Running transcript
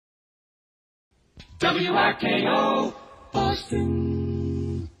WRKO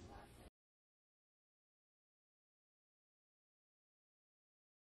Boston.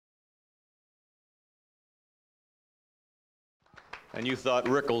 And you thought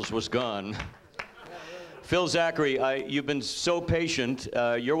Rickles was gone. Phil Zachary, you've been so patient.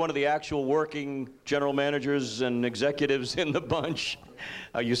 You're one of the actual working general managers and executives in the bunch.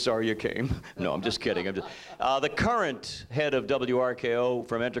 Are you sorry you came? No, I'm just kidding. The current head of WRKO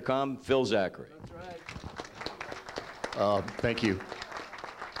from Entercom, Phil Zachary. That's right. Thank you.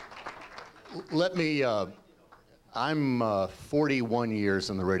 I'm 41 years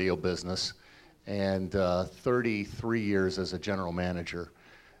in the radio business and 33 years as a general manager.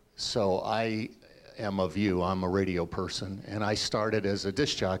 So I am of you. I'm a radio person, and I started as a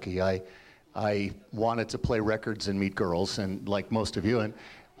disc jockey. I wanted to play records and meet girls, and like most of you,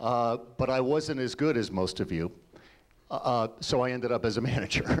 but I wasn't as good as most of you. So I ended up as a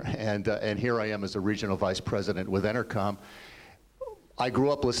manager, and here I am as a regional vice president with Entercom. I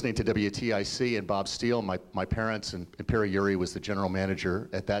grew up listening to WTIC and Bob Steele. My parents, and Perry Urey was the general manager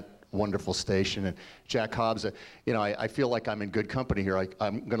at that wonderful station, and Jack Hobbs. You know, I feel like I'm in good company here.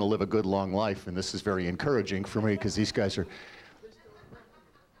 I'm going to live a good long life, and this is very encouraging for me because these guys are.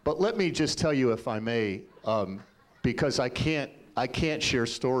 But let me just tell you, if I may, because I can't share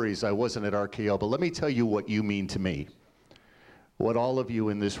stories. I wasn't at RKO, but let me tell you what you mean to me, what all of you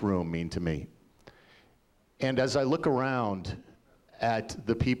in this room mean to me. And as I look around at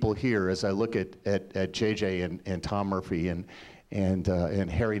the people here, as I look at JJ and Tom Murphy and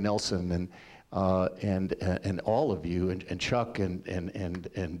Harry Nelson and all of you and Chuck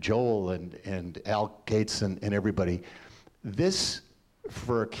and Joel and Al Gates and everybody, this,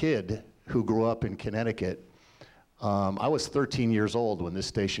 for a kid who grew up in Connecticut, I was 13 years old when this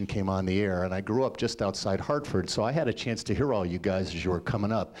station came on the air, and I grew up just outside Hartford, so I had a chance to hear all you guys as you were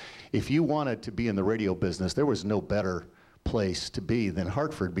coming up. If you wanted to be in the radio business, there was no better place to be than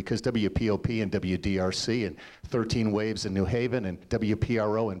Hartford, because WPOP and WDRC and 13 Waves in New Haven and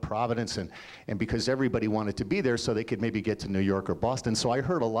WPRO in Providence, and because everybody wanted to be there so they could maybe get to New York or Boston. So I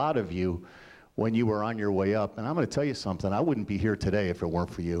heard a lot of you when you were on your way up, and I'm going to tell you something. I wouldn't be here today if it weren't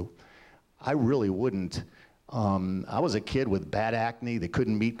for you. I really wouldn't. I was a kid with bad acne that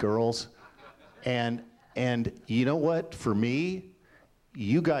couldn't meet girls, and you know what? For me,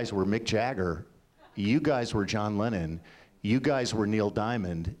 you guys were Mick Jagger, you guys were John Lennon, you guys were Neil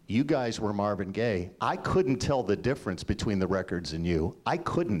Diamond, you guys were Marvin Gaye. I couldn't tell the difference between the records and you. I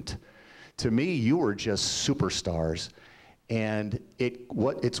couldn't. To me, you were just superstars. And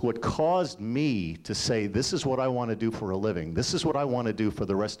it's what caused me to say, this is what I want to do for a living. This is what I want to do for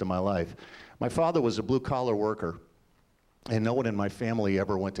the rest of my life. My father was a blue-collar worker, and no one in my family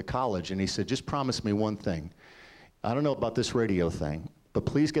ever went to college. And he said, just promise me one thing. I don't know about this radio thing, but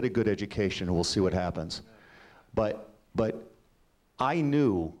please get a good education and we'll see what happens. But I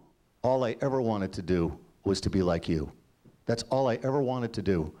knew all I ever wanted to do was to be like you. That's all I ever wanted to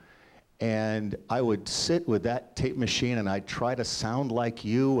do. And I would sit with that tape machine and I'd try to sound like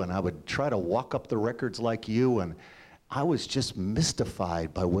you, and I would try to walk up the records like you, and I was just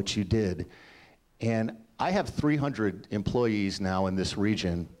mystified by what you did. And I have 300 employees now in this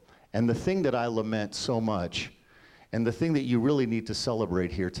region, and the thing that I lament so much, and the thing that you really need to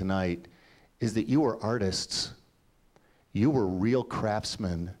celebrate here tonight, is that you were artists. You were real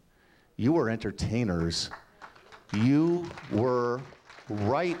craftsmen. You were entertainers. You were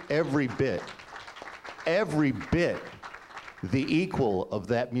right every bit the equal of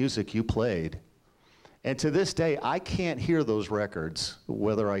that music you played. And to this day, I can't hear those records,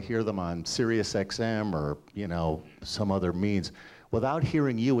 whether I hear them on Sirius XM or, you know, some other means, without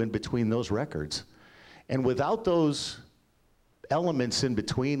hearing you in between those records. And without those elements in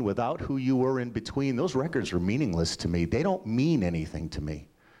between, without who you were in between, those records are meaningless to me. They don't mean anything to me.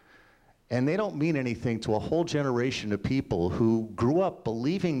 And they don't mean anything to a whole generation of people who grew up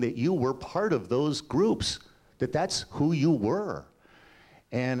believing that you were part of those groups, that that's who you were.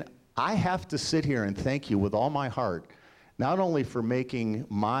 And I have to sit here and thank you with all my heart, not only for making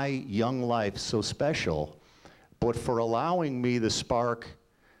my young life so special, but for allowing me the spark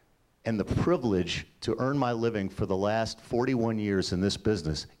and the privilege to earn my living for the last 41 years in this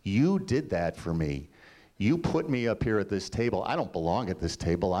business. You did that for me. You put me up here at this table. I don't belong at this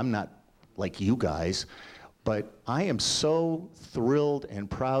table. I'm not like you guys, but I am so thrilled and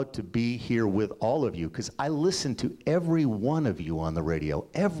proud to be here with all of you, because I listened to every one of you on the radio,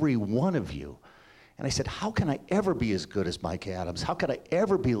 every one of you. And I said, how can I ever be as good as Mike Adams? How could I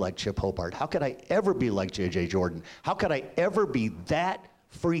ever be like Chip Hobart? How could I ever be like J.J. Jordan? How could I ever be that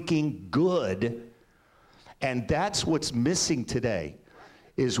freaking good? And that's what's missing today.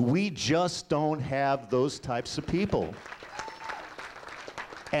 is we just don't have those types of people.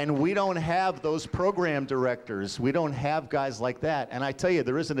 And we don't have those program directors. We don't have guys like that. And I tell you,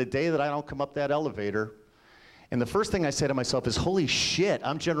 there isn't a day that I don't come up that elevator. And the first thing I say to myself is, holy shit,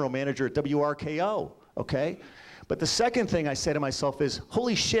 I'm general manager at WRKO, okay? But the second thing I say to myself is,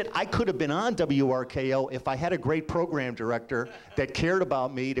 holy shit, I could have been on WRKO if I had a great program director that cared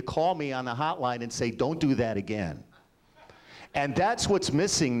about me to call me on the hotline and say, don't do that again. And that's what's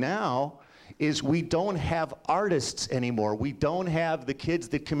missing now, is we don't have artists anymore. We don't have the kids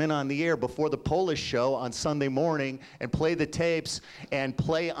that come in on the air before the Polish show on Sunday morning and play the tapes and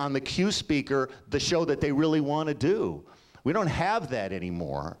play on the cue speaker the show that they really want to do. We don't have that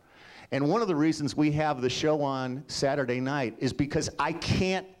anymore. And one of the reasons we have the show on Saturday night is because I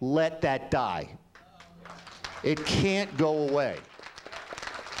can't let that die. It can't go away.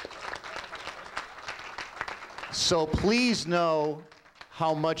 So please know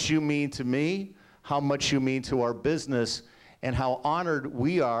how much you mean to me, how much you mean to our business, and how honored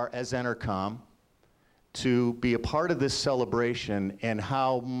we are as Entercom to be a part of this celebration, and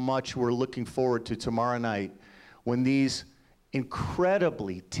how much we're looking forward to tomorrow night when these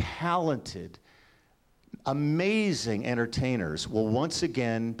incredibly talented, amazing entertainers will once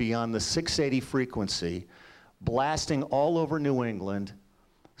again be on the 680 frequency, blasting all over New England,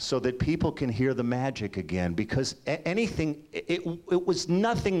 so that people can hear the magic again, because it was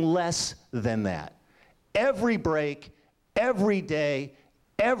nothing less than that. Every break, every day,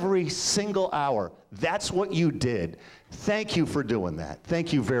 every single hour, that's what you did. Thank you for doing that.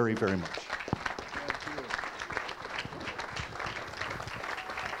 Thank you very, very much.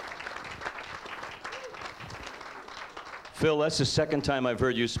 Phil, that's the second time I've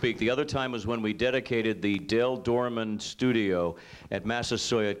heard you speak. The other time was when we dedicated the Dale Dorman studio at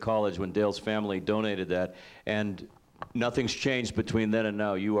Massasoit College, when Dale's family donated that. And nothing's changed between then and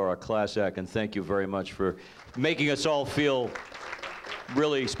now. You are a class act, and thank you very much for making us all feel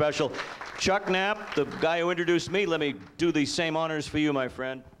really special. Chuck Knapp, the guy who introduced me, let me do the same honors for you, my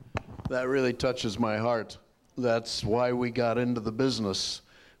friend. That really touches my heart. That's why we got into the business.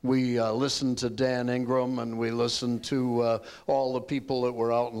 We listened to Dan Ingram, and we listened to all the people that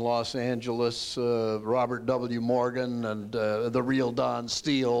were out in Los Angeles, Robert W. Morgan and the real Don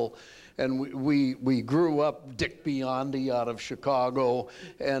Steele. And we grew up, Dick Biondi out of Chicago,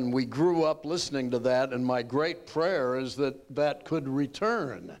 and we grew up listening to that, and my great prayer is that that could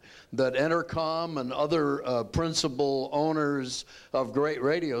return, that Entercom and other principal owners of great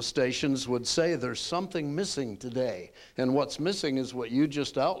radio stations would say there's something missing today, and what's missing is what you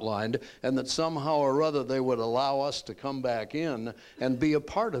just outlined, and that somehow or other they would allow us to come back in and be a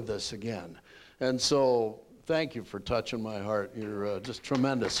part of this again. And so, thank you for touching my heart. You're just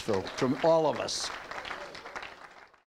tremendous, Phil, from all of us.